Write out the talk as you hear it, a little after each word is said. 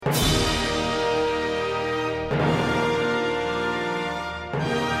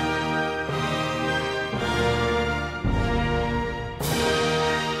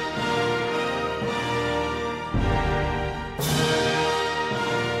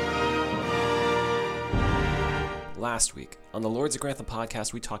Last week, on the Lords of Grantham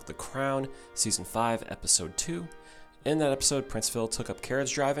podcast, we talked The Crown, Season 5, Episode 2. In that episode, Prince Phil took up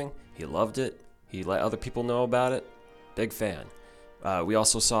carriage driving. He loved it. He let other people know about it. Big fan. We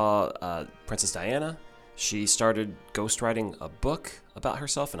also saw Princess Diana. She started ghostwriting a book about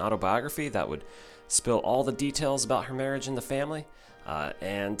herself, an autobiography that would spill all the details about her marriage and the family.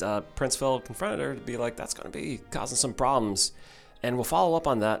 And Prince Phil confronted her to be like, that's going to be causing some problems. And we'll follow up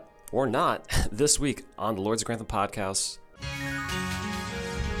on that, or not, this week on the Lords of Grantham podcast.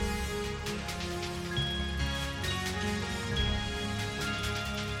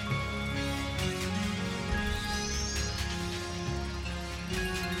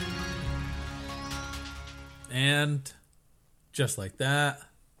 And just like that,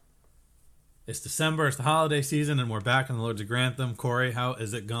 it's December, it's the holiday season, and we're back in the Lords of Grantham. Corey, how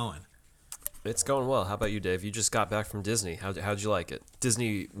is it going? It's going well. How about you, Dave? You just got back from Disney. How'd you like it?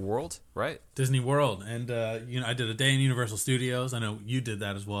 Disney World, right? Disney World. And, I did a day in Universal Studios. I know you did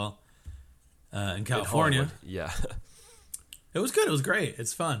that as well in California. Yeah. It was good. It was great.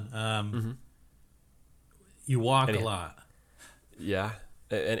 It's fun. You walk a lot. Yeah.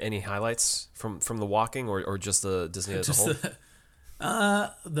 Any highlights from the walking or just the Disney as a whole?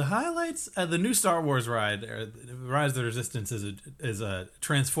 The highlights, the new Star Wars ride, Rise of the Resistance, is a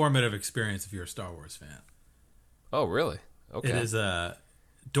transformative experience if you're a Star Wars fan. Oh, really? Okay. It is a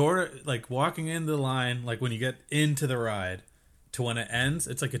door, like walking into the line, like when you get into the ride to when it ends,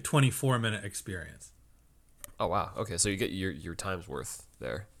 it's like a 24-minute experience. Oh, wow. Okay, so you get your time's worth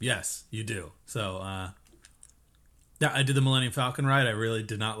there. Yes, you do. So, yeah, I did the Millennium Falcon ride. I really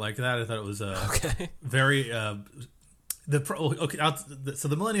did not like that. I thought it was very... So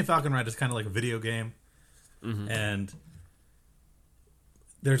the Millennium Falcon ride is kind of like a video game, and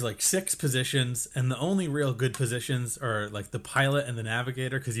there's like 6 positions, and the only real good positions are like the pilot and the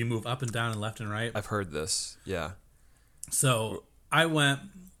navigator because you move up and down and left and right. I've heard this, yeah. So I went,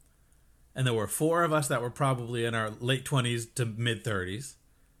 and there were 4 of us that were probably in our late 20s to mid 30s,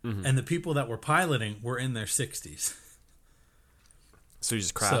 and the people that were piloting were in their 60s. So you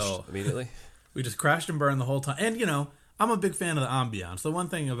just crashed immediately? We just crashed and burned the whole time, and I'm a big fan of the ambiance. The one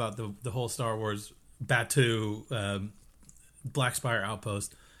thing about the whole Star Wars Batuu, Black Spire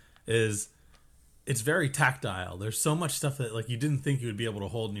Outpost is it's very tactile. There's so much stuff that like you didn't think you would be able to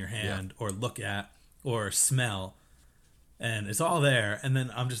hold in your hand or look at or smell, and it's all there. And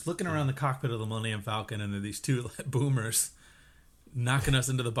then I'm just looking around the cockpit of the Millennium Falcon, and there are these 2 boomers knocking us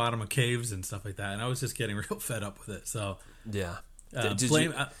into the bottom of caves and stuff like that. And I was just getting real fed up with it. So yeah,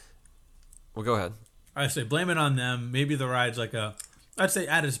 well, go ahead. I say blame it on them. Maybe the ride's like I'd say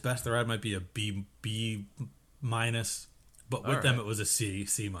at its best the ride might be a B minus, but with them it was a C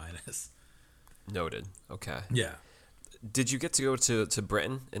minus. Noted. Okay. Yeah. Did you get to go to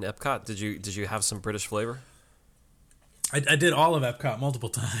Britain in Epcot? Did you have some British flavor? I did all of Epcot multiple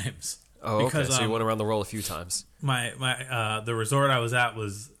times. Oh, okay. So you went around the world a few times. My the resort I was at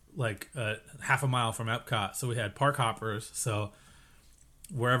was like half a mile from Epcot, so we had park hoppers. So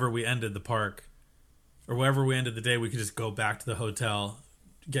wherever we ended the park, or wherever we ended the day, we could just go back to the hotel,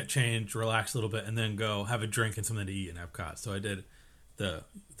 get changed, relax a little bit, and then go have a drink and something to eat in Epcot. So I did the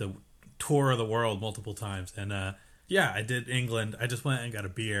tour of the world multiple times, and I did England. I just went and got a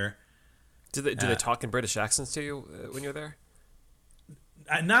beer. Do they talk in British accents to you when you're there?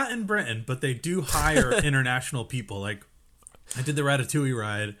 Not in Britain, but they do hire international people. Like I did the Ratatouille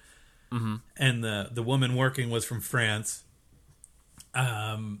ride, and the woman working was from France.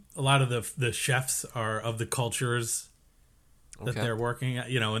 A lot of the chefs are of the cultures that they're working at,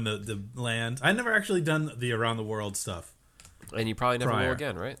 in the land. I never actually done the around the world stuff. And you probably never will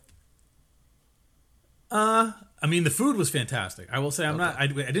again, right? I mean, the food was fantastic. I will say I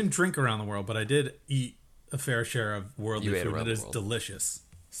didn't drink around the world, but I did eat a fair share of worldly food. It is delicious.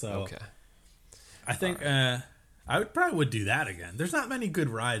 So I think I would do that again. There's not many good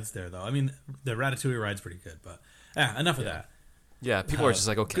rides there, though. I mean, the Ratatouille ride's pretty good, but enough of that. Yeah, people are just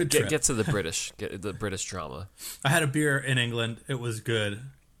like, okay, get to the British drama. I had a beer in England. It was good.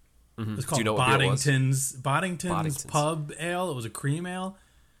 It was called Boddington's Pub Ale. It was a cream ale.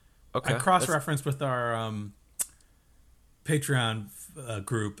 Okay. I cross-referenced with our Patreon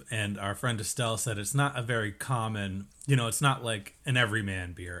group, and our friend Estelle said it's not a very common, it's not like an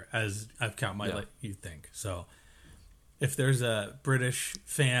everyman beer, as Epcot might let you think. So if there's British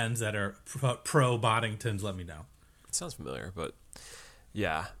fans that are pro Boddington's, let me know. It sounds familiar, but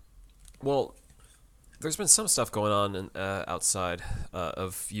yeah. Well, there's been some stuff going on outside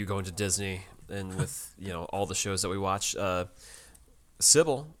of you going to Disney and with all the shows that we watch.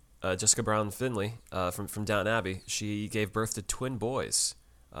 Sybil, Jessica Brown Finley from Downton Abbey, she gave birth to twin boys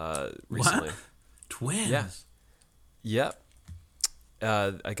recently. What? Twins? Yeah. Yep.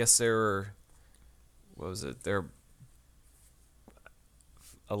 I guess they're, what was it? They're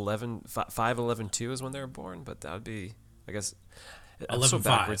 5'11" is when they were born, but that would be, I guess, I'm so 11.5.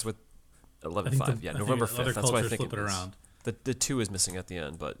 backwards with 11.5. Yeah, November 5th. Other That's what I cultures think flip it it was. around. The 2 is missing at the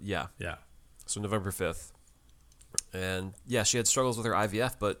end, but yeah. Yeah. So November 5th. And yeah, she had struggles with her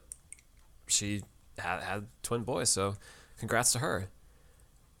IVF, but she had twin boys, so congrats to her.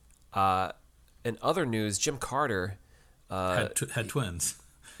 In other news, Jim Carter Had twins.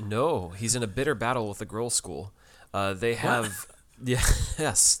 no, he's in a bitter battle with the girls' school. They have,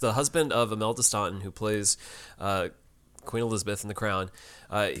 yes, the husband of Imelda Staunton, who plays Queen Elizabeth in The Crown.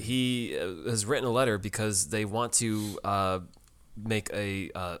 He has written a letter because they want to make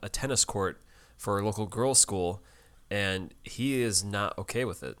a tennis court for a local girls' school, and he is not okay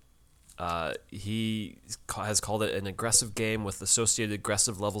with it. He has called it an aggressive game with associated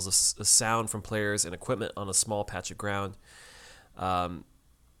aggressive levels of sound from players and equipment on a small patch of ground.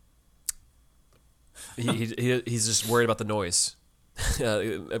 He's just worried about the noise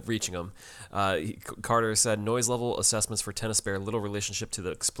reaching him. Carter said noise level assessments for tennis bear little relationship to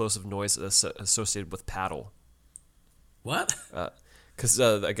the explosive noise associated with paddle. What? Because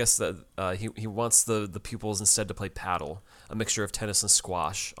I guess that he wants the pupils instead to play paddle, a mixture of tennis and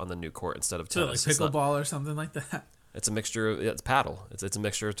squash on the new court instead of tennis. So like pickleball or something like that? It's a mixture of it's paddle. It's a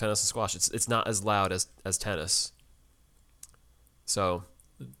mixture of tennis and squash. It's not as loud as tennis. So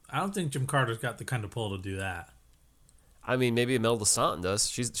I don't think Jim Carter's got the kind of pull to do that. I mean, maybe Imelda Staunton does.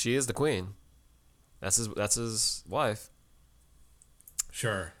 She is the queen. That's his wife.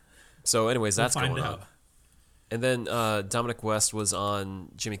 Sure. So, anyways, that's We'll find going out. on. And then Dominic West was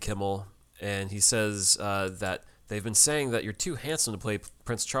on Jimmy Kimmel, and he says that they've been saying that you're too handsome to play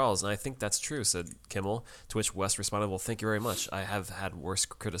Prince Charles, and I think that's true, said Kimmel, to which West responded, well, thank you very much. I have had worse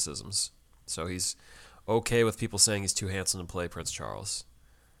criticisms. So he's okay with people saying he's too handsome to play Prince Charles.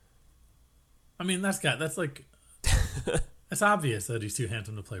 I mean, that's like it's obvious that he's too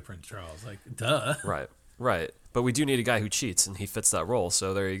handsome to play Prince Charles. Like, duh. Right. But we do need a guy who cheats, and he fits that role,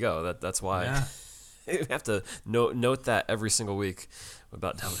 so there you go. That's why. Yeah. You have to note that every single week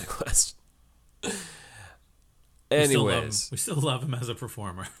about Dominic West. Anyways. We still love him as a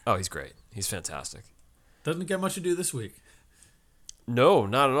performer. Oh, he's great. He's fantastic. Doesn't get much to do this week. No,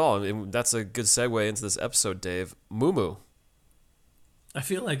 not at all. I mean, that's a good segue into this episode, Dave. Mumu. I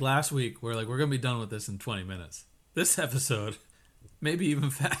feel like last week we're going to be done with this in 20 minutes. This episode, maybe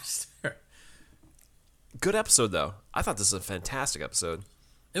even faster. Good episode, though. I thought this was a fantastic episode.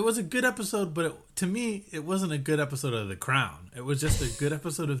 It was a good episode, but to me, it wasn't a good episode of The Crown. It was just a good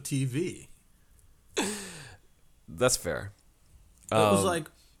episode of TV. That's fair. It was like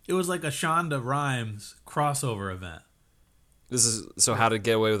a Shonda Rhimes crossover event. This is so How to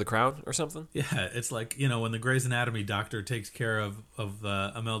Get Away with the Crown or something? Yeah, it's like, when the Grey's Anatomy doctor takes care of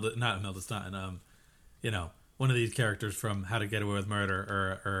not Imelda Staunton, one of these characters from How to Get Away with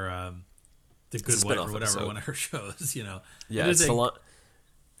Murder or The Good Wife or whatever, episode. one of her shows, Yeah, it's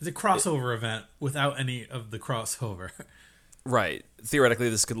Right. Theoretically,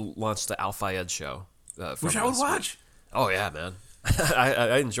 this could launch the Al Fayed show. Which I would watch. Oh, yeah, man.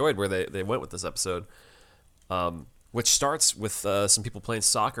 I enjoyed where they went with this episode, which starts with some people playing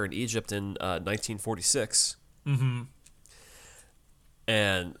soccer in Egypt in 1946. Mm-hmm.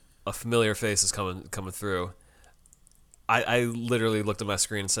 And a familiar face is coming through. I literally looked at my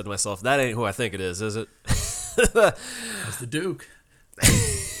screen and said to myself, that ain't who I think it is it? It's the Duke.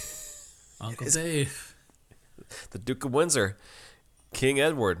 Uncle Dave. The Duke of Windsor. King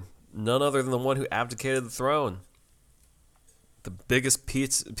Edward. None other than the one who abdicated the throne. The biggest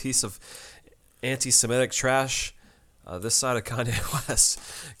piece of anti-Semitic trash this side of Kanye West.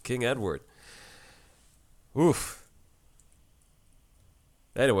 King Edward. Oof.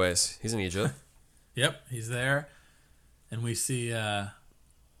 Anyways, he's in Egypt. Yep, he's there. And we see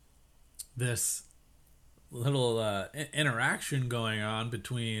this little interaction going on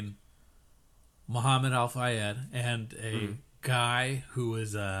between Muhammad Al Fayed and a guy who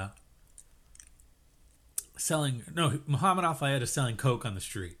is Muhammad Al Fayed is selling coke on the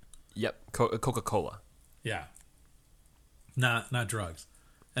street. Yep, Coca-Cola. Yeah. Not drugs.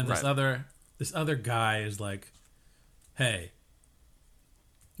 And this other guy is like, hey,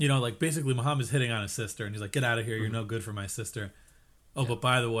 basically Muhammad's hitting on his sister, and he's like, get out of here, you're no good for my sister. Oh, but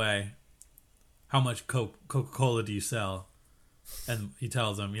by the way, how much Coca-Cola do you sell? And he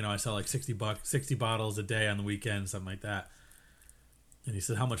tells him, I sell like 60 bottles a day on the weekend, something like that. And he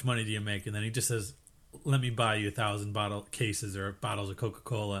said, how much money do you make? And then he just says, let me buy you 1,000 cases or bottles of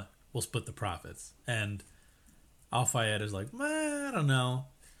Coca-Cola. We'll split the profits. And Al Fayed is like, I don't know.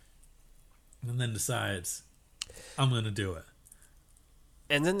 And then decides, I'm going to do it.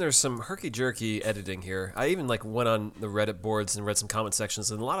 And then there's some herky-jerky editing here. I even went on the Reddit boards and read some comment sections,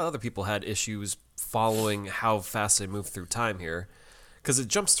 and a lot of other people had issues following how fast they move through time here. Because it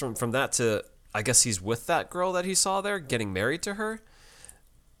jumps from that to, I guess he's with that girl that he saw there, getting married to her.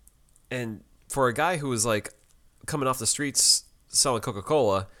 And for a guy who was coming off the streets selling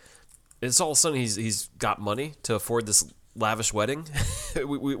Coca-Cola, it's all of a sudden he's got money to afford this lavish wedding.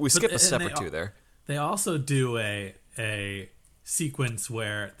 we skip a step or two there. They also do a sequence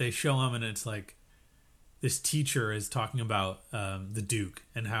where they show him, and it's this teacher is talking about the Duke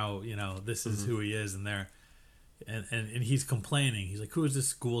and how this is who he is, and and he's complaining. He's like, who does this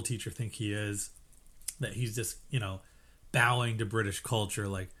school teacher think he is, that he's just bowing to British culture,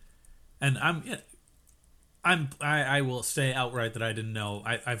 and I will say outright that I didn't know.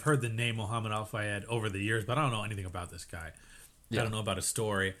 I've heard the name Muhammad Al-Fayed over the years, but I don't know anything about this guy. I don't know about his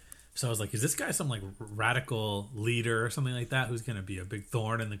story. So I was like, is this guy some radical leader or something like that who's going to be a big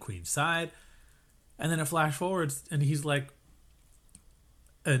thorn in the Queen's side? And then it flash forwards, and he's an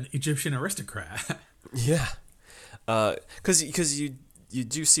Egyptian aristocrat. Yeah. Because you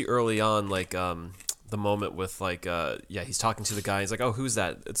do see early on, the moment with, he's talking to the guy. He's like, oh, who's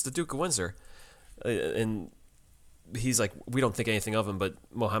that? It's the Duke of Windsor. And he's like, we don't think anything of him, but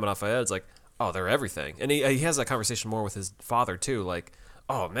Muhammad Al-Fayed's like, oh, they're everything. And he has that conversation more with his father, too,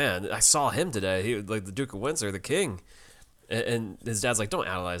 oh man, I saw him today. He the Duke of Windsor, the king, and his dad's like, don't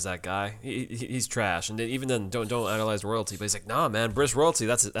idolize that guy. He's trash. And even then, don't idolize royalty. But he's like, nah, man, British royalty.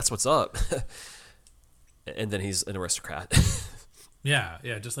 That's what's up. And then he's an aristocrat. yeah,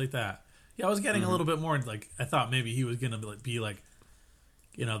 just like that. Yeah, I was getting a little bit more I thought maybe he was gonna be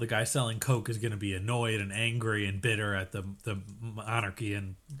the guy selling Coke is gonna be annoyed and angry and bitter at the monarchy,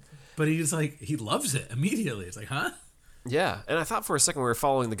 but he's he loves it immediately. It's huh? Yeah, and I thought for a second we were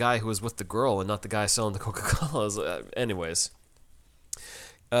following the guy who was with the girl and not the guy selling the Coca-Cola. Anyways,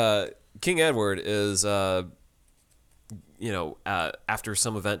 King Edward is, after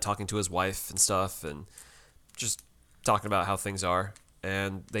some event talking to his wife and stuff and just talking about how things are.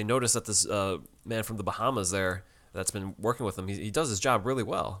 And they notice that this man from the Bahamas there that's been working with him, he does his job really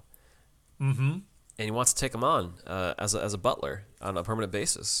well. Mm-hmm. And he wants to take him on as a butler on a permanent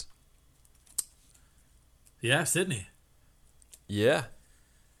basis. Yeah, Sydney. Yeah.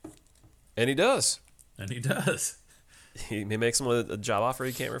 And he does. He makes him a job offer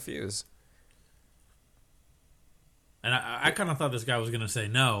he can't refuse. And I kind of thought this guy was going to say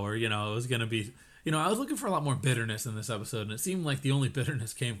no, or, it was going to be... I was looking for a lot more bitterness in this episode, and it seemed like the only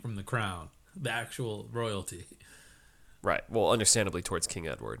bitterness came from the crown, the actual royalty. Right. Well, understandably towards King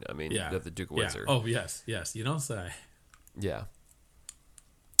Edward. I mean, the Duke of Windsor. Oh, yes. You don't say. Yeah.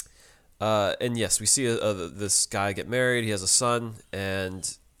 And yes, we see this guy get married. He has a son,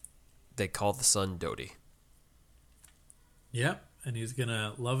 and they call the son Dodi. Yep, and he's going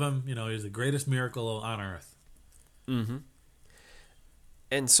to love him. He's the greatest miracle on earth. Mm-hmm.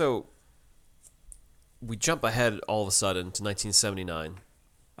 And so we jump ahead all of a sudden to 1979.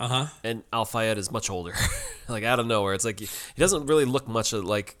 Uh-huh. And Al-Fayed is much older. Out of nowhere. It's he doesn't really look much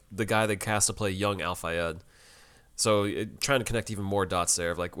like the guy they cast to play young Al-Fayed. So trying to connect even more dots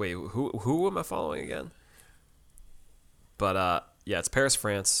there of wait, who am I following again? But it's Paris,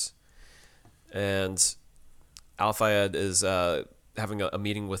 France, and Al-Fayed is having a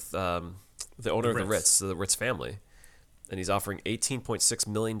meeting with the owner of the Ritz family, and he's offering $18.6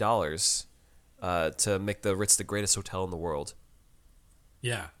 million to make the Ritz the greatest hotel in the world.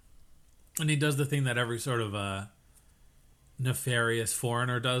 Yeah, and he does the thing that every sort of nefarious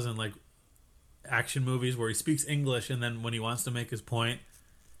foreigner does in action movies, where he speaks English, and then when he wants to make his point,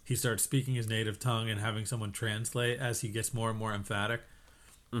 he starts speaking his native tongue and having someone translate as he gets more and more emphatic.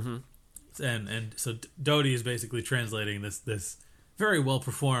 Mm-hmm. And so Dodi is basically translating this very well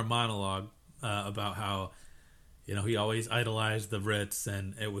performed monologue about how he always idolized the Ritz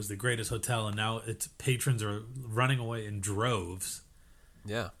and it was the greatest hotel, and now its patrons are running away in droves.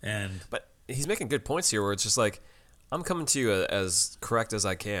 Yeah, but he's making good points here, where it's just I'm coming to you as correct as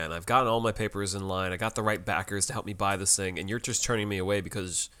I can. I've gotten all my papers in line. I got the right backers to help me buy this thing, and you're just turning me away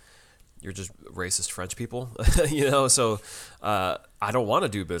because you're just racist French people, So I don't want to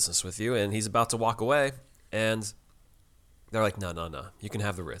do business with you. And he's about to walk away, and they're like, no, you can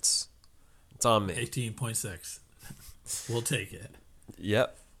have the Ritz. It's on me. 18.6. We'll take it.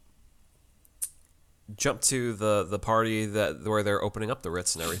 Yep. Jump to the party where they're opening up the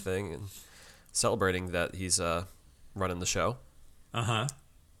Ritz and everything, and celebrating that he's running the show. Uh-huh.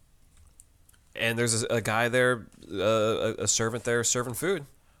 And there's a guy there, a servant there serving food.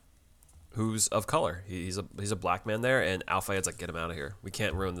 who's of color. He's a black man there, and Al Fayed's like, get him out of here. We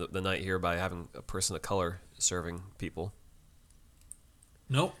can't ruin the night here by having a person of color serving people.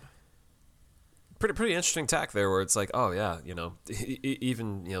 Nope. Pretty interesting tack there, where it's like, oh yeah,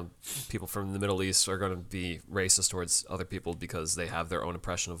 even people from the Middle East are going to be racist towards other people because they have their own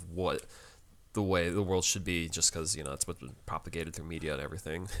impression of what the way the world should be, just because it's what's been propagated through media and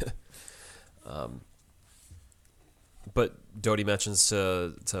everything. But Dodi mentions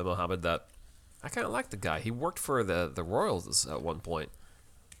to Muhammad that I kind of like the guy. He worked for the Royals at one point.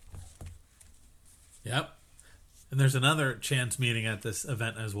 Yep. And there's another chance meeting at this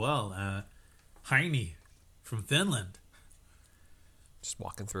event as well. Heine from Finland. Just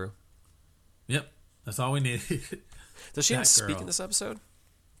walking through. Yep. That's all we need. Does she even speak in this episode?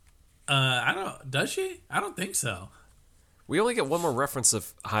 Does she? I don't think so. We only get one more reference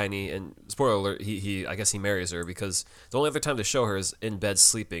of Heine, and spoiler alert, he I guess he marries her, because the only other time they show her is in bed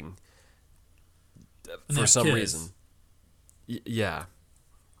sleeping for some reason. Yeah.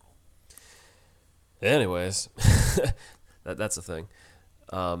 Anyways, that's a thing.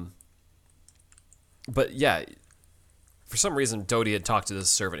 But yeah, for some reason, Dodi had talked to this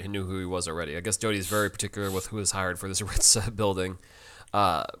servant. He knew who he was already. I guess Dodi is very particular with who is hired for this Ritz building.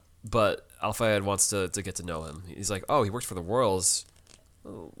 But Al Fayed wants to get to know him. He's like, oh, he worked for the Royals.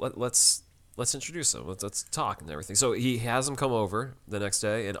 Let's introduce him. Let's talk and everything. So he has him come over the next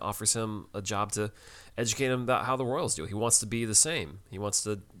day and offers him a job to educate him about how the Royals do. He wants to be the same. He wants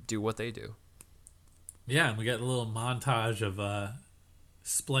to do what they do. Yeah, and we get a little montage of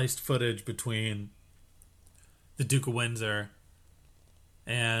spliced footage between the Duke of Windsor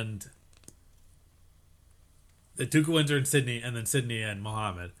and Sydney, and then Sydney and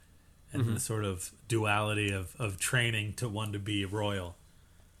Muhammad, and the sort of duality of training to one to be royal.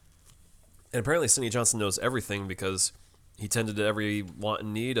 And apparently Sidney Johnson knows everything because he tended to every want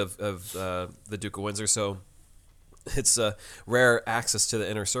and need of the Duke of Windsor. So it's rare access to the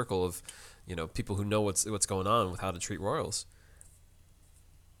inner circle of people who know what's going on with how to treat royals.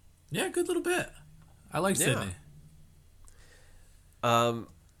 Yeah, good little bit. I like Sydney.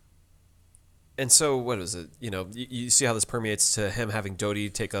 And so, what is it? You see how this permeates to him having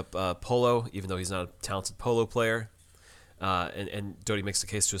Dodi take up polo, even though he's not a talented polo player. And Dodi makes the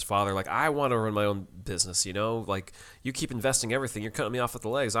case to his father, like, I want to run my own business, Like, you keep investing everything. You're cutting me off at the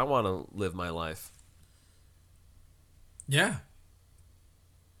legs. I want to live my life. Yeah.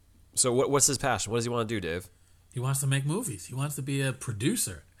 So what's his passion? What does he want to do, Dave? He wants to make movies. He wants to be a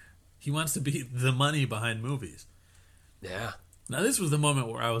producer. He wants to be the money behind movies. Yeah. Now, this was the moment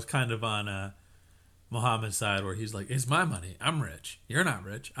where I was kind of on Muhammad's side, where he's like, it's my money. I'm rich. You're not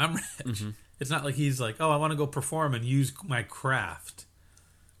rich. I'm rich. Mm-hmm. It's not like he's like, oh, I want to go perform and use my craft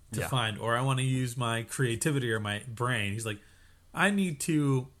to find, or I want to use my creativity or my brain. He's like, I need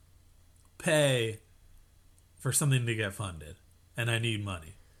to pay for something to get funded, and I need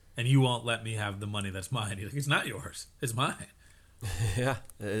money. And you won't let me have the money that's mine. He's like, it's not yours. It's mine. Yeah,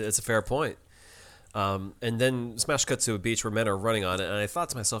 it's a fair point. And then smash cut to a beach where men are running on it, and I thought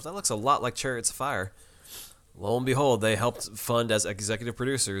to myself, that looks a lot like Chariots of Fire. Lo and behold, they helped fund as executive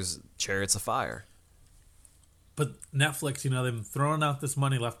producers Chariots of Fire. But Netflix, they've been throwing out this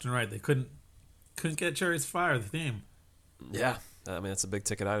money left and right. They couldn't get Chariots of Fire, the theme. Yeah, I mean, that's a big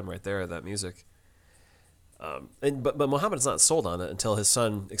ticket item right there, that music. But Muhammad's not sold on it until his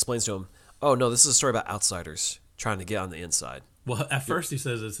son explains to him, oh, no, this is a story about outsiders trying to get on the inside. Well, at first he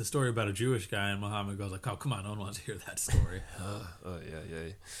says it's a story about a Jewish guy, and Muhammad goes like, oh, come on, no one wants to hear that story.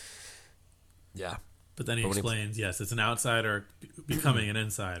 Yeah. But then he explains, yes, it's an outsider becoming an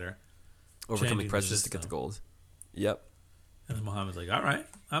insider. Overcoming prejudice to get the gold. Yep. And then Muhammad's like, all right,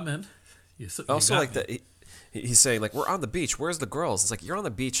 I'm in. You also like that he's saying, like, we're on the beach. Where's the girls? It's like, you're on the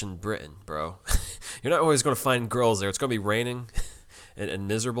beach in Britain, bro. You're not always going to find girls there. It's going to be raining and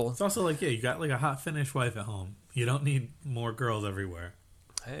miserable. It's also like, yeah, you got like a hot Finnish wife at home. You don't need more girls everywhere.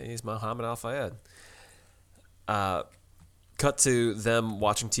 Hey, he's Muhammad Al Fayed. Cut to them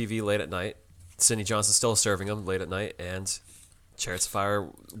watching TV late at night. Sidney Johnson still serving them late at night, and Chariots of Fire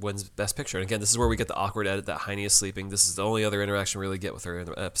wins Best Picture. And again, this is where we get the awkward edit that Heine is sleeping. This is the only other interaction we really get with her in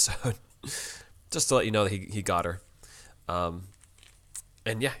the episode. Just to let you know that he got her. And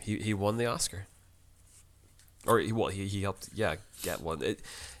yeah, he won the Oscar. Or he helped, get one.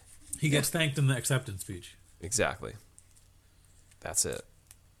 He gets thanked in the acceptance speech. Exactly. That's it.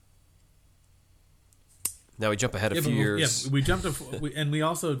 Now we jump ahead a few years. Yeah, we jumped, and we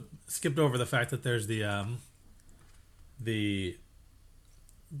also skipped over the fact that there's the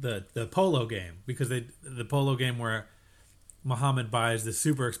polo game, because the polo game where Muhammad buys the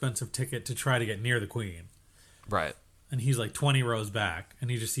super expensive ticket to try to get near the Queen. Right. and he's like 20 rows back,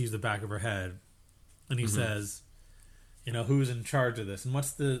 and he just sees the back of her head, and he says, who's in charge of this? And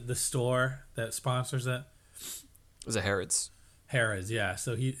what's the store that sponsors it? Was it Harrods? Harrods, yeah.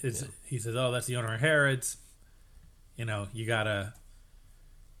 So he says, oh, that's the owner of Harrods. You gotta.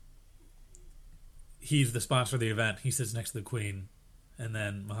 He's the sponsor of the event. He sits next to the queen, and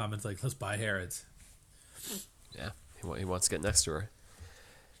then Muhammad's like, let's buy Harrods. Yeah, he wants to get next to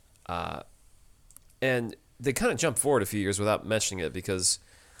her. And they kind of jump forward a few years without mentioning it because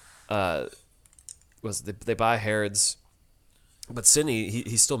they buy Harrods, but Sidney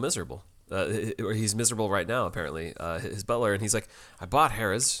he's still miserable. He's miserable right now apparently. His butler, and he's like, I bought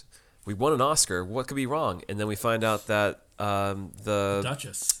Harrods. We won an Oscar. What could be wrong? And then we find out that the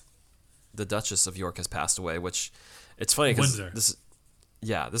Duchess of York has passed away. Which it's funny because this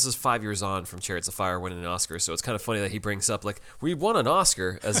is 5 years on from Chariots of Fire winning an Oscar. So it's kind of funny that he brings up like we won an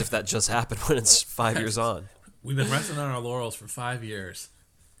Oscar as if that just happened when it's 5 years on. We've been resting on our laurels for 5 years.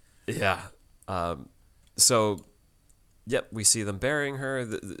 Yeah. So, yep, we see them burying her.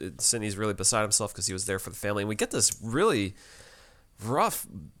 Sidney's really beside himself because he was there for the family. And we get this really rough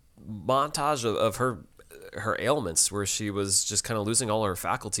montage of her ailments where she was just kind of losing all her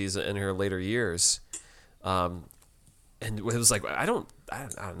faculties in her later years. And it was like, I don't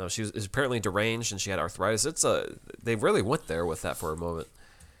know. She was apparently deranged and she had arthritis. They really went there with that for a moment.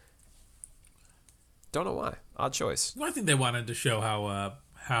 Don't know why. Odd choice. Well, I think they wanted to show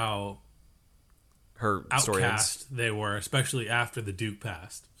how her story outcast they were, especially after the Duke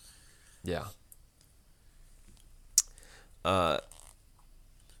passed. Yeah. But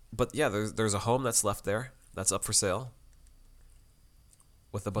yeah, there's a home that's left there that's up for sale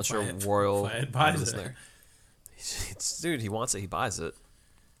with a bunch of royal items in there. Dude, he wants it. He buys it.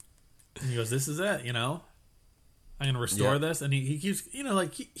 And he goes, "This is it. I'm gonna restore this." And he keeps,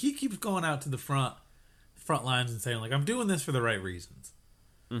 he keeps going out to the front lines and saying, like, "I'm doing this for the right reasons.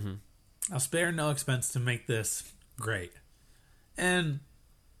 Mm-hmm. I'll spare no expense to make this great." And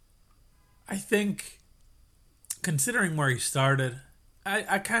I think, considering where he started,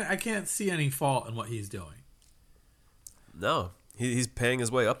 I can't see any fault in what he's doing. No, he's paying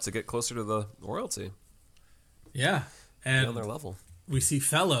his way up to get closer to the royalty. Yeah, and on their level, we see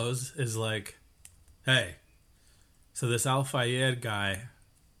Fellows is like, hey, so this Al Fayed guy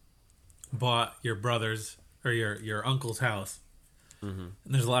bought your brother's or your uncle's house, and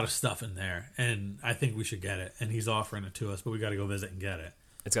there's a lot of stuff in there, and I think we should get it. And he's offering it to us, but we got to go visit and get it.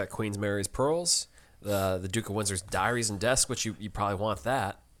 It's got Queen Mary's pearls, the Duke of Windsor's diaries and desk, which you probably want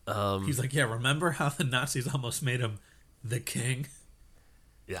that. He's like, yeah, remember how the Nazis almost made him the king?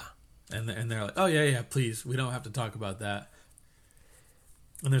 Yeah. And they're like, oh, yeah, please. We don't have to talk about that.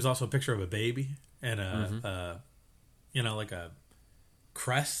 And there's also a picture of a baby and like a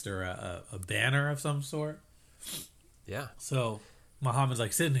crest or a banner of some sort. Yeah. So Muhammad's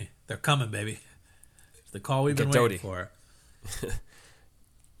like, Sidney, they're coming, baby. It's the call we've been waiting for.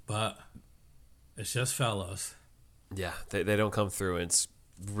 But it's just Fellows. Yeah, they don't come through, and it's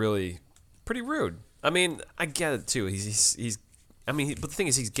really pretty rude. I mean, I get it, too. But the thing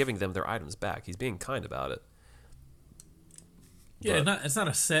is, he's giving them their items back. He's being kind about it. Yeah, it's not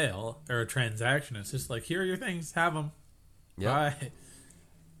a sale or a transaction. It's just like, here are your things. Have them. Yeah. Bye.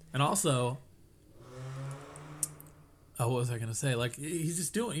 And also, what was I going to say? Like, he's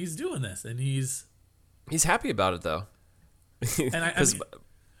doing this, and he's happy about it, though. And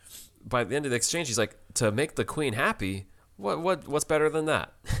by the end of the exchange, he's like, to make the queen happy, what's better than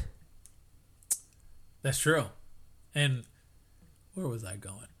that? That's true. And where was I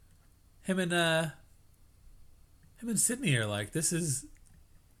going? Him and Sidney are like, this is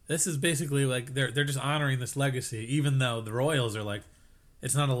basically like they're just honoring this legacy, even though the royals are like,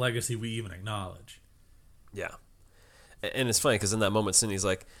 it's not a legacy we even acknowledge. Yeah, and it's funny because in that moment, Sidney's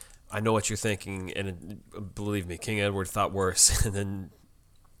like, I know what you're thinking, and believe me, King Edward thought worse. And then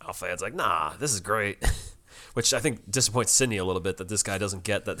Al Fayed's like, nah, this is great. Which I think disappoints Sidney a little bit that this guy doesn't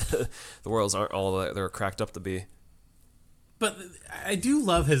get that the royals aren't all that they're cracked up to be. But I do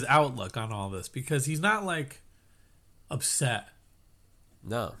love his outlook on all this because he's not like upset.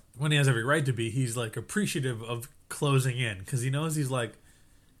 No. When he has every right to be, he's like appreciative of closing in because he knows he's like,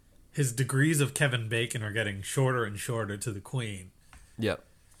 his degrees of Kevin Bacon are getting shorter and shorter to the queen. Yep.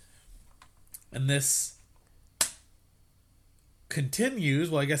 And this continues,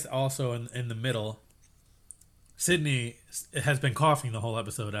 well, I guess also in the middle, Sidney has been coughing the whole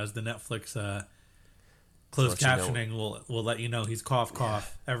episode as the Netflix closed captioning will let you know he's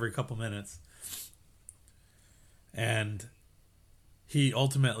cough every couple minutes. And he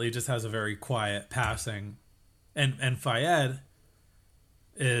ultimately just has a very quiet passing. And Fayed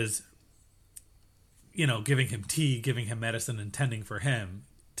is giving him tea, giving him medicine, and tending for him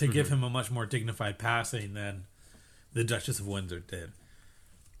to give him a much more dignified passing than the Duchess of Windsor did.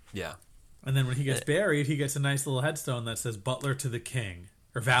 Yeah. And then when he gets buried, he gets a nice little headstone that says "Butler to the King"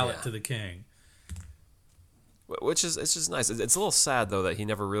 or "Valet to the King." Which is, it's just nice. It's a little sad though that he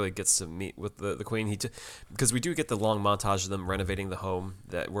never really gets to meet with the Queen. Because we do get the long montage of them renovating the home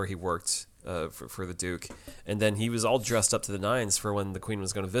where he worked for the Duke, and then he was all dressed up to the nines for when the Queen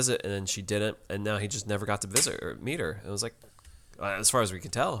was going to visit, and then she didn't, and now he just never got to visit or meet her. It was like, as far as we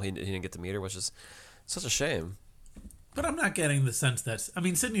can tell, he didn't get to meet her, which is such a shame. But I'm not getting the sense that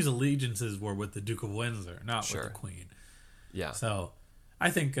Sydney's allegiances were with the Duke of Windsor, not with the Queen. Yeah. So I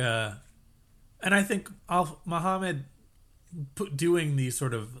think. And I think Muhammad doing these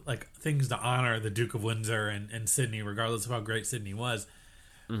sort of like things to honor the Duke of Windsor and Sydney, regardless of how great Sydney was,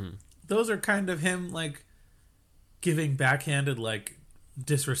 those are kind of him like giving backhanded like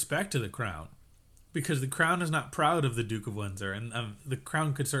disrespect to the crown, because the crown is not proud of the Duke of Windsor, and the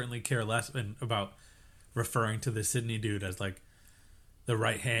crown could certainly care less about referring to the Sydney dude as like the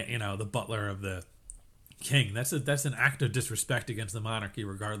right hand, the butler of the king. That's an act of disrespect against the monarchy,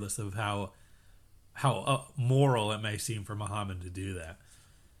 regardless of how moral it may seem for Muhammad to do that.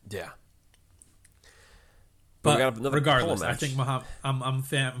 Yeah. But we got another regardless, polo match. I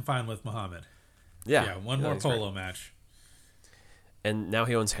think I'm fine with Muhammad. Yeah. One more polo match. And now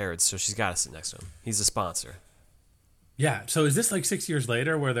he owns Harrods, so she's got to sit next to him. He's a sponsor. Yeah. So is this like 6 years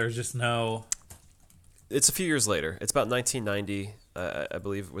later where there's just no... It's a few years later. It's about 1990, I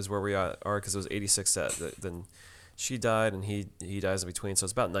believe, was where we are, because it was 86 then she died and he dies in between, so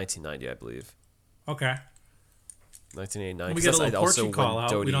it's about 1990, I believe. Okay. 1989. We get a little Porchy call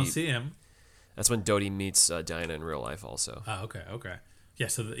out. We don't see him. That's when Dodi meets Diana in real life, also. Oh, okay. Yeah.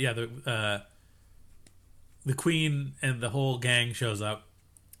 So the Queen and the whole gang shows up,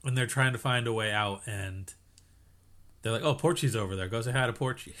 and they're trying to find a way out, and they're like, "Oh, Porchy's over there. Go say hi to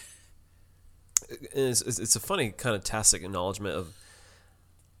Porchy." It's a funny kind of tacit acknowledgement of.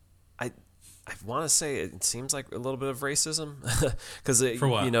 I want to say it seems like a little bit of racism, because for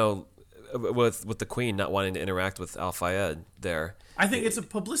what? With the Queen not wanting to interact with Al Fayed there. I think it's a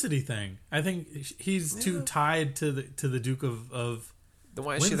publicity thing. I think he's too tied to the Duke of Then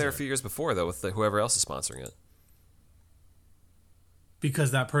why is she there a few years before, though, with whoever else is sponsoring it?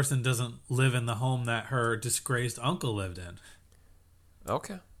 Because that person doesn't live in the home that her disgraced uncle lived in.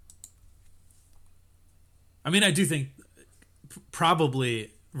 Okay. I mean, I do think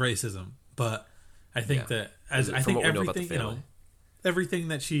probably racism, but I think that everything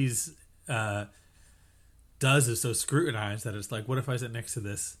that she's does is so scrutinized that it's like, what if I sit next to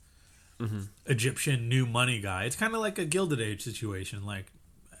this Egyptian new money guy? It's kind of like a Gilded Age situation. Like,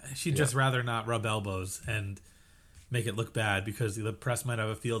 she'd just rather not rub elbows and make it look bad, because the press might have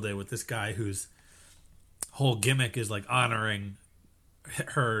a field day with this guy whose whole gimmick is like honoring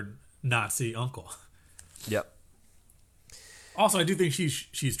her Nazi uncle. Yep. Also, I do think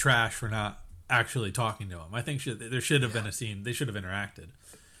she's trash for not actually talking to him. I think there should have been a scene. They should have interacted.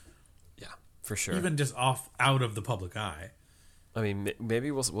 Yeah, for sure. Even just out of the public eye. I mean, maybe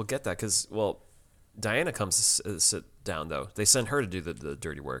we'll get that, because, Diana comes to sit down, though. They send her to do the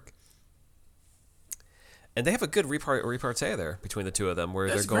dirty work. And they have a good repartee there between the two of them, where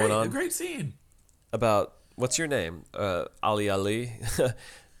they're going on. A great scene. About, what's your name? Ali.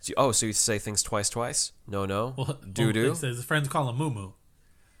 Oh, so you say things twice? No. Well, Do. His friends call him Moo.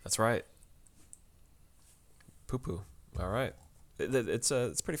 That's right. Poo. All right.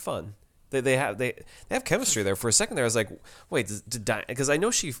 It's pretty fun. They have chemistry there. For a second there, I was like, wait, because I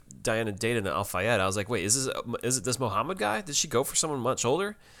know Diana dated an Al Fayed. I was like, wait, is it this Muhammad guy? Did she go for someone much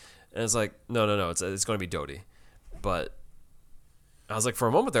older? And it's like, no, it's going to be Dodi. But I was like, for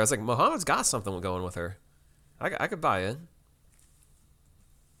a moment there, I was like, Muhammad's got something going with her. I could buy in.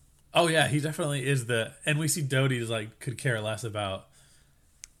 Oh yeah, he definitely is and we see Dodi's like could care less about.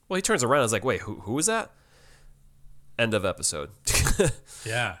 Well, he turns around and is like, wait, who is that? End of episode.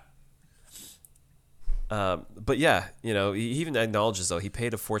 Yeah. But yeah, he even acknowledges, though, he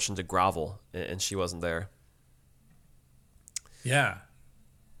paid a fortune to grovel, and she wasn't there. Yeah.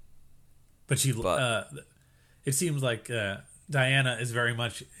 But it seems like Diana is very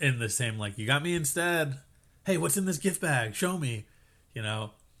much in the same, like, you got me instead. Hey, what's in this gift bag? Show me,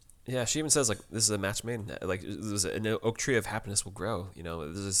 Yeah, she even says, like, this is a match made in, like, an oak tree of happiness will grow.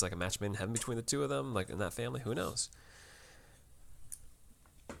 This is like a match made in heaven between the two of them, like, in that family. Who knows?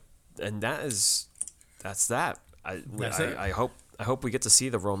 And that's that. I hope we get to see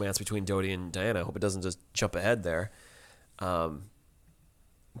the romance between Dodi and Diana. I hope it doesn't just jump ahead there.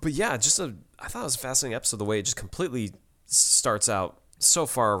 But yeah, I thought it was a fascinating episode, the way it just completely starts out so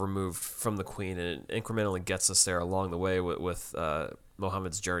far removed from the Queen, and it incrementally gets us there along the way with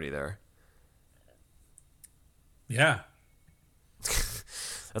Mohammed's journey there. Yeah.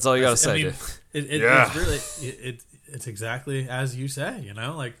 That's all you got to say, I mean, dude. it's really it's exactly as you say.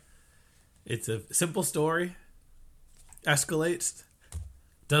 Like it's a simple story, escalates,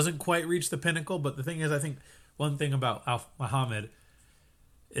 doesn't quite reach the pinnacle. But the thing is, I think one thing about Muhammad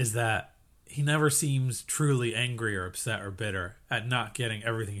is that he never seems truly angry or upset or bitter at not getting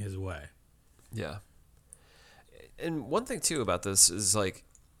everything his way. Yeah. And one thing too about this is like,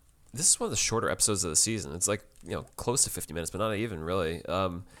 this is one of the shorter episodes of the season. It's like, close to 50 minutes, but not even really. With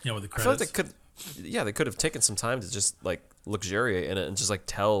the credits. I feel like they could have taken some time to just like luxuriate in it and just like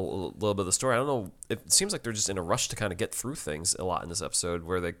tell a little bit of the story. I don't know. It seems like they're just in a rush to kind of get through things a lot in this episode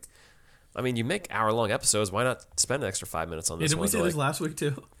where you make hour-long episodes. Why not spend an extra 5 minutes on this one? Didn't we say this last week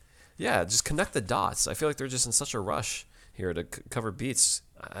too? Yeah, just connect the dots. I feel like they're just in such a rush here to cover beats.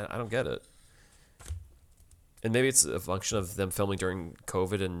 I don't get it. And maybe it's a function of them filming during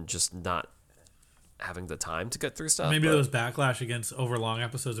COVID and just not having the time to get through stuff. Maybe there was backlash against overlong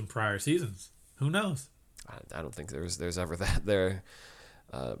episodes in prior seasons. Who knows? I don't think there's ever that there.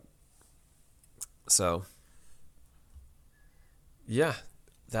 So, yeah,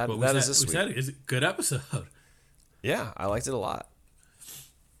 that is this week. We said it's a good episode. Yeah, I liked it a lot.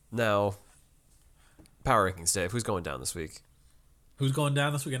 Now, power rankings, Dave. Who's going down this week? Who's going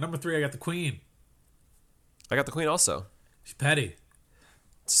down this week? At number 3, I got the Queen. I got the Queen also. She's petty.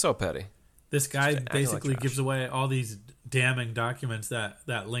 So petty. This guy basically gives away all these damning documents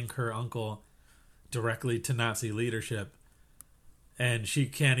that link her uncle directly to Nazi leadership, and she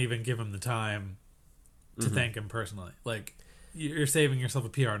can't even give him the time to thank him personally. Like, you're saving yourself a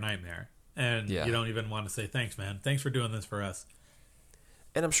PR nightmare, and you don't even want to say thanks, man. Thanks for doing this for us.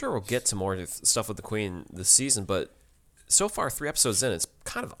 And I'm sure we'll get to more stuff with the Queen this season, but so far 3 episodes in, it's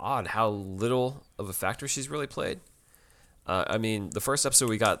kind of odd how little of a factor she's really played. I mean, the first episode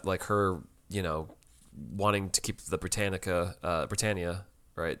we got like her, wanting to keep the Britannia,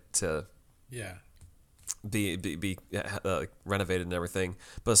 right, to be renovated and everything.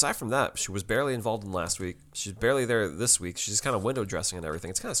 But aside from that, she was barely involved in last week. She's barely there this week. She's kind of window dressing and everything.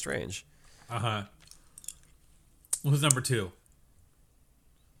 It's kind of strange. Who's number 2?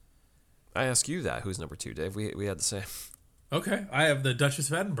 I ask you that. Who's number 2, Dave? We had the same. Okay, I have the Duchess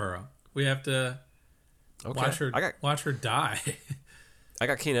of Edinburgh. We have to watch her die. I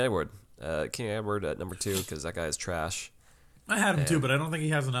got King Edward. King Edward at number 2 because that guy is trash. I had him too, but I don't think he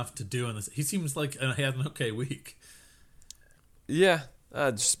has enough to do in this. He seems like he has an okay week. Yeah,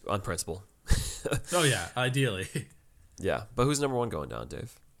 just on principle. Oh yeah, ideally. Yeah, but who's number 1 going down,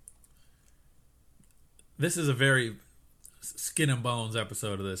 Dave? This is a very skin and bones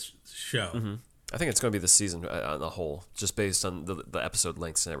episode of this show. Mm-hmm. I think it's going to be this season on the whole, just based on the episode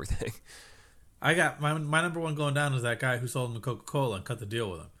lengths and everything. I got my number 1 going down is that guy who sold him the Coca-Cola and cut the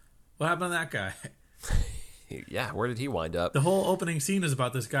deal with him. What happened to that guy? Yeah, where did he wind up? The whole opening scene is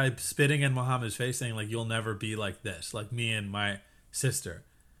about this guy spitting in Muhammad's face, saying like, "You'll never be like this, like me and my sister."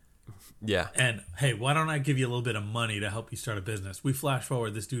 Yeah. And hey, why don't I give you a little bit of money to help you start a business? We flash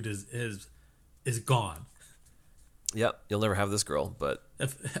forward, this dude is gone. Yep, you'll never have this girl, but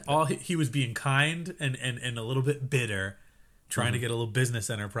he was being kind and a little bit bitter, trying to get a little business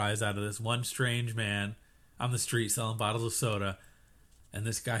enterprise out of this one strange man on the street selling bottles of soda, and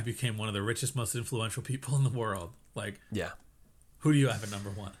this guy became one of the richest, most influential people in the world. Like, yeah, who do you have at number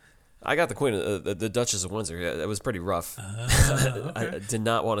 1? I got the Queen, the Duchess of Windsor. Yeah, it was pretty rough. Okay. I did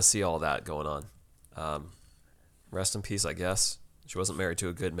not want to see all that going on. Rest in peace, I guess. She wasn't married to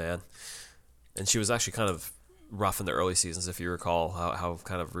a good man, and she was actually kind of rough in the early seasons, if you recall how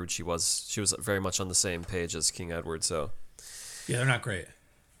kind of rude she was. She was very much on the same page as King Edward, so yeah, they're not great.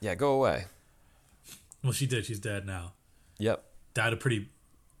 Yeah, go away. Well, she did. She's dead now. Yep. Died a pretty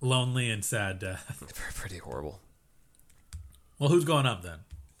lonely and sad death. Pretty horrible. Well, who's going up then?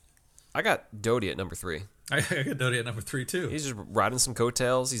 I got Dodie at number 3. I got Dodie at number 3 too. He's just riding some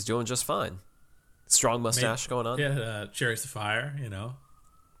coattails. He's doing just fine. Strong mustache going on. Yeah, Chariots of Fire,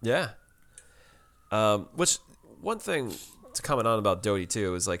 Yeah. Which, one thing to comment on about Dodie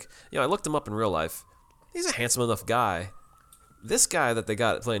too is like, I looked him up in real life. He's a handsome enough guy. This guy that they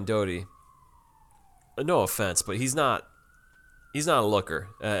got playing Dodie, no offense, but he's not a looker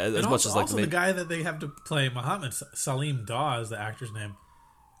as much as like the guy that they have to play Muhammad, Salim Daw is the actor's name.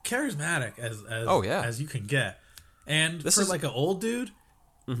 Charismatic as you can get, and for like an old dude,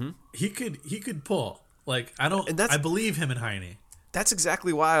 he could pull. Like I believe him in Heine. That's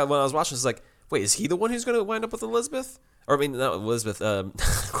exactly why when I was watching, it's like, wait, is he the one who's going to wind up with Elizabeth? Or I mean, not Elizabeth,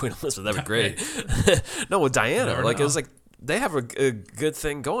 Queen Elizabeth. That'd be great. No, with Diana. It was like they have a good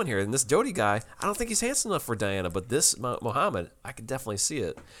thing going here. And this Dodi guy, I don't think he's handsome enough for Diana, but this Mohammed, I could definitely see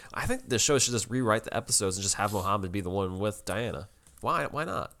it. I think the show should just rewrite the episodes and just have Mohammed be the one with Diana. Why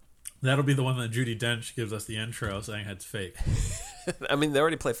not? That'll be the one that Judi Dench gives us the intro saying it's fake. I mean, they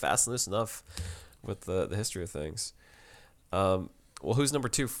already play fast and loose enough with the history of things. Well, who's number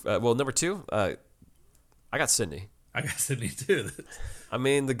two? Number two, I got Sydney. I got Sydney too. I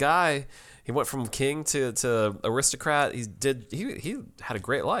mean, the guy, he went from king to aristocrat. He had a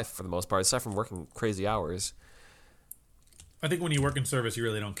great life for the most part, aside from working crazy hours. I think when you work in service, you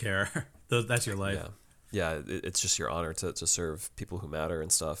really don't care. That's your life. Yeah, it's just your honor to serve people who matter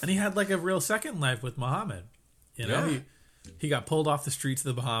and stuff. And he had like a real second life with Muhammad. You know, he got pulled off the streets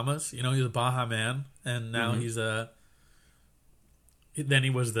of the Bahamas. You know, he's a Baha man, and now he's then he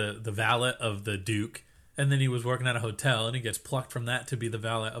was the valet of the Duke, and then he was working at a hotel, and he gets plucked from that to be the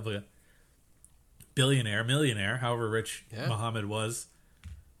valet of a millionaire, however rich Muhammad was.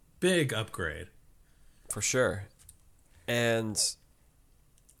 Big upgrade. For sure. And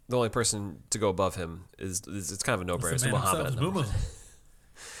the only person to go above him is it's kind of a no-brainer. It's Muhammad.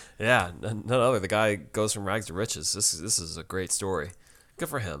 Yeah, none other. The guy goes from rags to riches. This is a great story. Good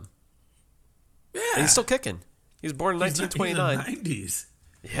for him. Yeah. And he's still kicking. He was born in 1929. He's in the 90s.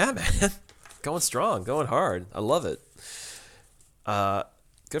 Yeah, man. Going strong, going hard. I love it.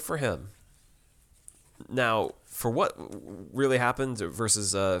 Good for him. Now, for what really happened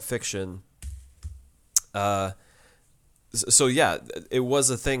versus fiction, so yeah, it was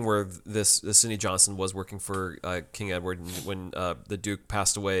a thing where this Sidney Johnson was working for King Edward, and when the Duke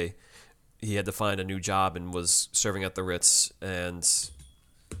passed away, he had to find a new job and was serving at the Ritz, and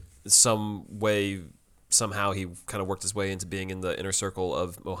somehow he kind of worked his way into being in the inner circle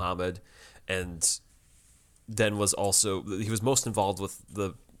of Muhammad, and then he was most involved with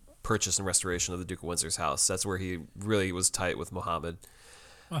the purchase and restoration of the Duke of Windsor's house. That's where he really was tight with Muhammad.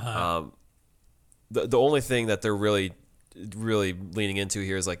 Uh-huh. The only thing that they're really leaning into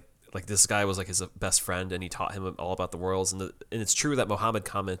here is like this guy was like his best friend, and he taught him all about the royals, and it's true that Muhammad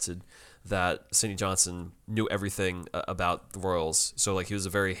commented that Sidney Johnson knew everything about the royals, so like he was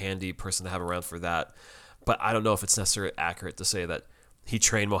a very handy person to have around for that. But I don't know if it's necessarily accurate to say that he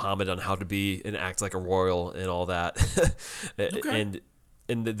trained Muhammad on how to be and act like a royal and all that. Okay.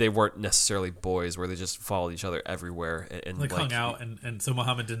 And they weren't necessarily boys where they just followed each other everywhere and like hung out, and so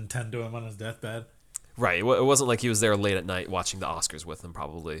Muhammad didn't tend to him on his deathbed. Right. It wasn't like he was there late at night watching the Oscars with him,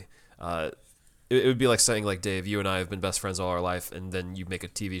 probably. It would be like saying, like, Dave, you and I have been best friends all our life, and then you make a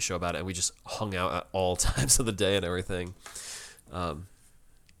TV show about it, and we just hung out at all times of the day and everything.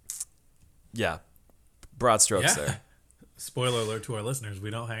 Yeah. Broad strokes there. Spoiler alert to our listeners,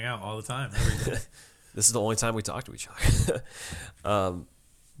 we don't hang out all the time, every day. This is the only time we talk to each other.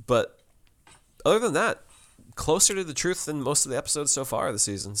 But other than that, closer to the truth than most of the episodes so far this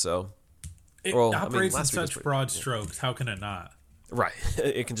season, so... It operates in such broad strokes. How can it not? Right.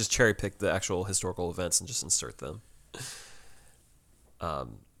 It can just cherry pick the actual historical events and just insert them.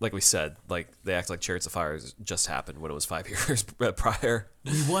 Like we said, like they act like Chariots of Fire just happened when it was 5 years prior.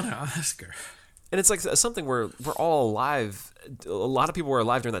 We won an Oscar. And it's like something where we're all alive. A lot of people were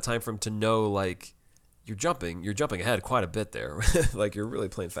alive during that time frame to know, like, you're jumping ahead quite a bit there. Like you're really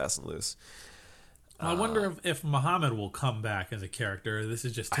playing fast and loose. I wonder if Muhammad will come back as a character. This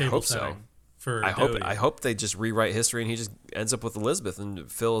is just table setting. So. For I hope they just rewrite history and he just ends up with Elizabeth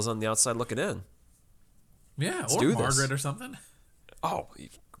and Phil is on the outside looking in. Yeah, Let's or Margaret or something. Oh,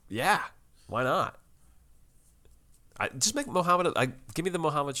 yeah. Why not? Just make Muhammad. Give me the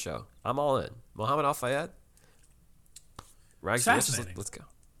Muhammad show. I'm all in. Muhammad Al Fayed. Rags to riches. Let's go.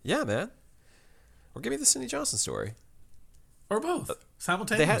 Yeah, man. Or give me the Sidney Johnson story. Or both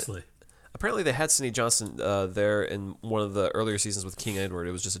simultaneously. Apparently, they had Sidney Johnson there in one of the earlier seasons with King Edward.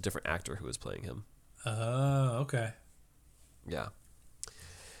 It was just a different actor who was playing him. Oh, okay. Yeah.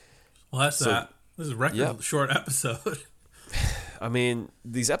 Well, that's that. This is a record short episode. I mean,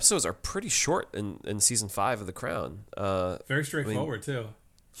 these episodes are pretty short in season 5 of The Crown. Very straightforward, too.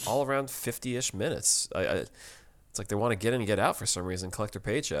 All around 50-ish minutes. It's like they want to get in and get out for some reason, collect their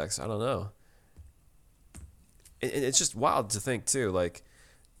paychecks. I don't know. It's just wild to think, too, like...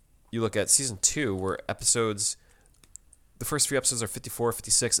 You look at season 2 where the first 3 episodes are 54,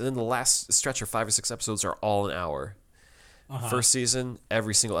 56, and then the last stretch of 5 or 6 episodes are all an hour. Uh-huh. First season,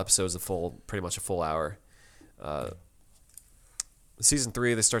 every single episode is pretty much a full hour. Season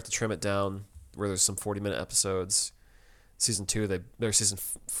 3, they start to trim it down where there's some 40-minute episodes. Season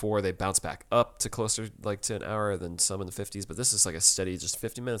 4, they bounce back up to closer like to an hour than some in the 50s, but this is like a steady just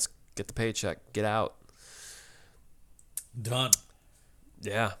 50 minutes, get the paycheck, get out. Done.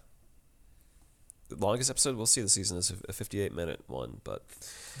 Yeah. longest episode we'll see this season is a 58-minute one, but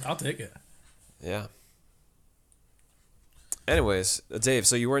I'll take it. yeah. Anyways, Dave,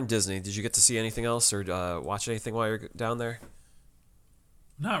 so you were in Disney. Did you get to see anything else or watch anything while you're down there?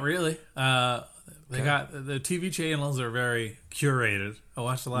 Not really. They got the TV channels are very curated. I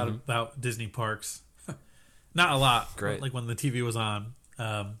watched a lot about Disney parks. Not a lot. Great. Like when the TV was on.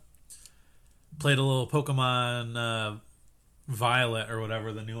 Played a little Pokemon Violet or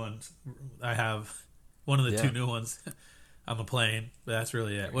whatever the new ones. I have one of the two new ones on the plane. But that's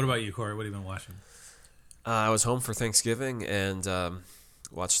really it. What about you, Corey? What have you been watching? I was home for Thanksgiving and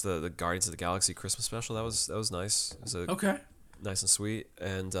watched the Guardians of the Galaxy Christmas special. That was nice. It was Okay. Nice and sweet.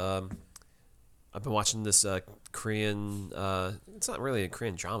 And I've been watching this Korean. It's not really a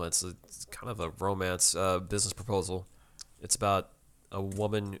Korean drama. It's kind of a romance business proposal. It's about a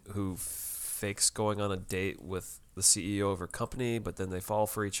woman who fakes going on a date with the CEO of her company, but then they fall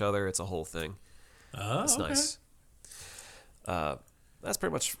for each other. It's a whole thing. Oh, it's okay. nice. That's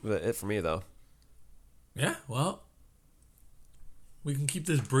pretty much it for me, though. Yeah, well, we can keep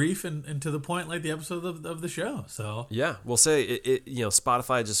this brief and to the point, like the episode of the show. So yeah, we'll say it.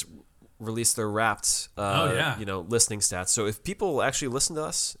 Spotify just released their Wrapped, listening stats. So if people actually listen to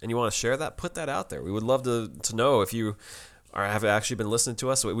us and you want to share that, put that out there. We would love to know if you have actually been listening to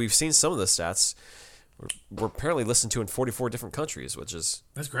us. We've seen some of the stats. We're apparently listened to in 44 different countries,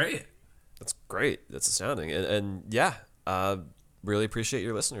 that's great. That's great. That's astounding. And yeah, really appreciate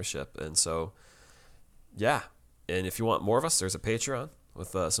your listenership. And so, yeah. And if you want more of us, there's a Patreon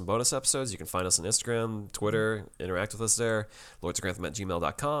with some bonus episodes. You can find us on Instagram, Twitter, interact with us there,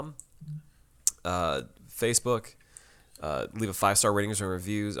 lordsofgrantham@gmail.com, Facebook. Leave a 5-star ratings and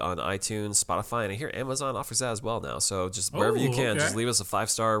reviews on iTunes, Spotify, and I hear Amazon offers that as well now. So just wherever you can, just leave us a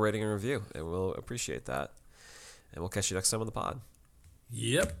 5-star rating and review, and we'll appreciate that. And we'll catch you next time on the pod.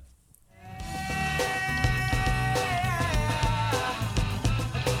 Yep.